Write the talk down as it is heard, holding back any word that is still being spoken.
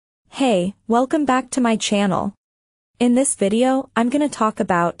Hey, welcome back to my channel. In this video, I'm gonna talk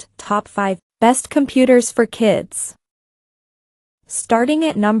about top 5 best computers for kids. Starting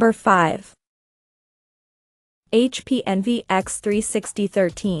at number 5. HP Envy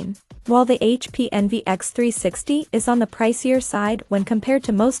X36013. While the HP Envy X360 is on the pricier side when compared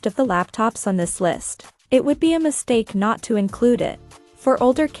to most of the laptops on this list, it would be a mistake not to include it. For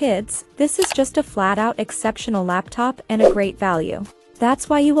older kids, this is just a flat-out exceptional laptop and a great value. That's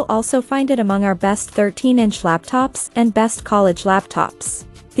why you will also find it among our best 13-inch laptops and best college laptops.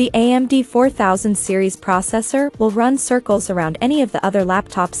 The AMD 4000 series processor will run circles around any of the other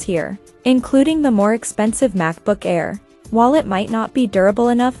laptops here, including the more expensive MacBook Air. While it might not be durable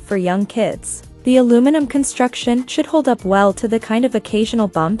enough for young kids, the aluminum construction should hold up well to the kind of occasional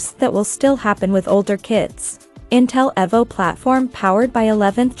bumps that will still happen with older kids. Intel Evo platform powered by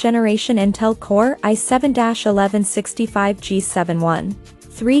 11th generation Intel Core i7-1165G71.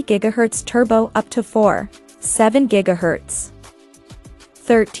 3 GHz turbo up to 7 GHz.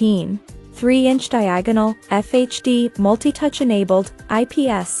 13. 3-inch diagonal, FHD, multi-touch enabled,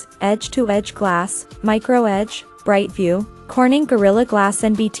 IPS, edge-to-edge glass, micro edge, bright view, Corning Gorilla Glass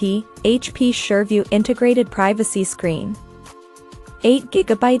NBT, HP SureView integrated privacy screen.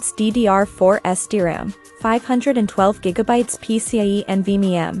 8GB DDR4 SDRAM, 512GB PCIe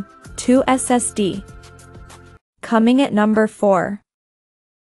NVMe, 2 SSD. Coming at number 4.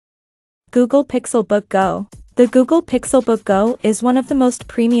 Google Pixelbook Go. The Google Pixelbook Go is one of the most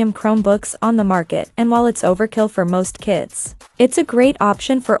premium Chromebooks on the market, and while it's overkill for most kids, it's a great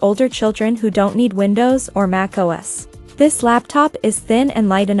option for older children who don't need Windows or Mac OS. This laptop is thin and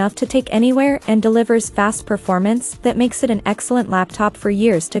light enough to take anywhere and delivers fast performance that makes it an excellent laptop for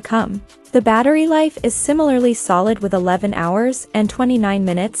years to come. The battery life is similarly solid with 11 hours and 29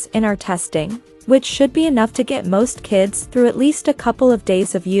 minutes in our testing, which should be enough to get most kids through at least a couple of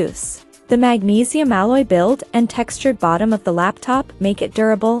days of use. The magnesium alloy build and textured bottom of the laptop make it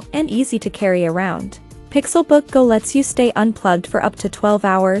durable and easy to carry around. Pixelbook Go lets you stay unplugged for up to 12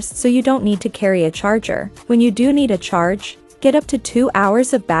 hours, so you don't need to carry a charger. When you do need a charge, get up to 2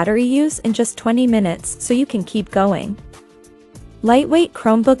 hours of battery use in just 20 minutes so you can keep going. Lightweight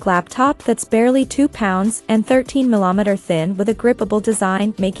Chromebook laptop that's barely 2 pounds and 13mm thin with a grippable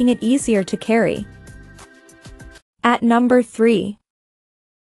design, making it easier to carry. At number 3.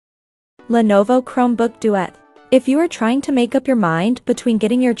 Lenovo Chromebook Duet. If you are trying to make up your mind between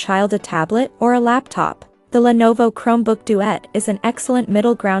getting your child a tablet or a laptop, the Lenovo Chromebook Duet is an excellent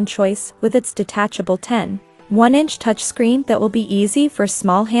middle ground choice with its detachable 10.1-inch touchscreen that will be easy for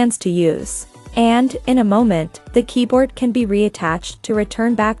small hands to use. And, in a moment, the keyboard can be reattached to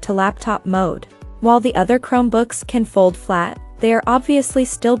return back to laptop mode. While the other Chromebooks can fold flat, they are obviously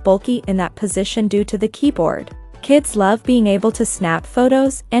still bulky in that position due to the keyboard. Kids love being able to snap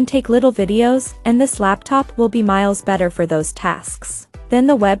photos and take little videos, and this laptop will be miles better for those tasks than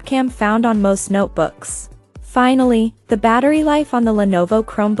the webcam found on most notebooks. Finally, the battery life on the Lenovo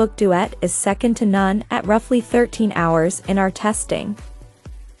Chromebook Duet is second to none at roughly 13 hours in our testing.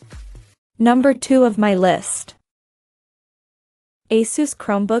 Number 2 of my list. Asus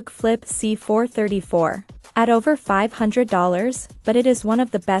Chromebook Flip C434. At over $500, but it is one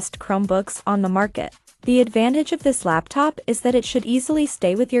of the best Chromebooks on the market. The advantage of this laptop is that it should easily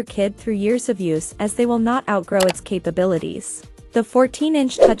stay with your kid through years of use, as they will not outgrow its capabilities. The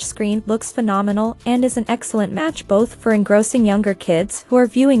 14-inch touchscreen looks phenomenal and is an excellent match both for engrossing younger kids who are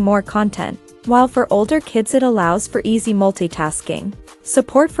viewing more content, while for older kids it allows for easy multitasking.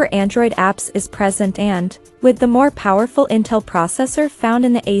 Support for Android apps is present, and, with the more powerful Intel processor found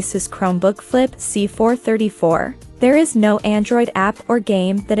in the Asus Chromebook Flip C434, there is no Android app or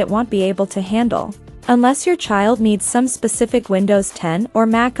game that it won't be able to handle. Unless your child needs some specific Windows 10 or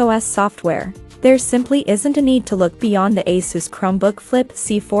Mac OS software, there simply isn't a need to look beyond the Asus Chromebook Flip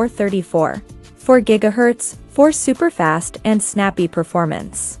C434. 4 GHz, for super fast and snappy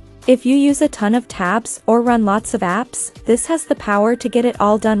performance. If you use a ton of tabs or run lots of apps, this has the power to get it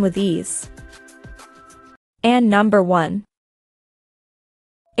all done with ease. And number 1.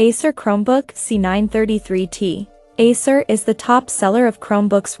 Acer Chromebook C933T. Acer is the top seller of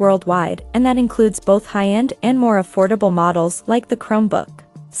Chromebooks worldwide, and that includes both high-end and more affordable models like the Chromebook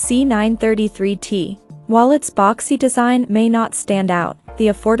C933T. While its boxy design may not stand out, the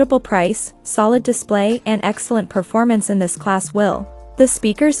affordable price, solid display, and excellent performance in this class will. The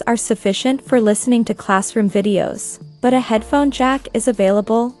speakers are sufficient for listening to classroom videos, but a headphone jack is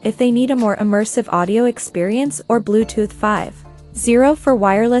available if they need a more immersive audio experience, or Bluetooth 5.0 for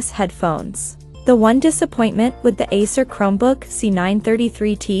wireless headphones. The one disappointment with the Acer Chromebook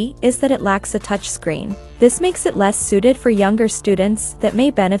C933T is that it lacks a touchscreen. This makes it less suited for younger students that may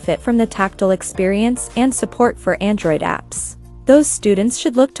benefit from the tactile experience and support for Android apps. Those students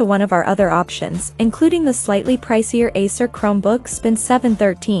should look to one of our other options, including the slightly pricier Acer Chromebook Spin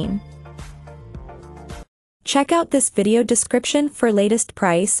 713. Check out this video description for latest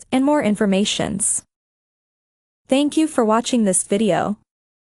price and more informations. Thank you for watching this video.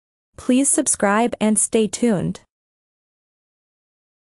 Please subscribe and stay tuned.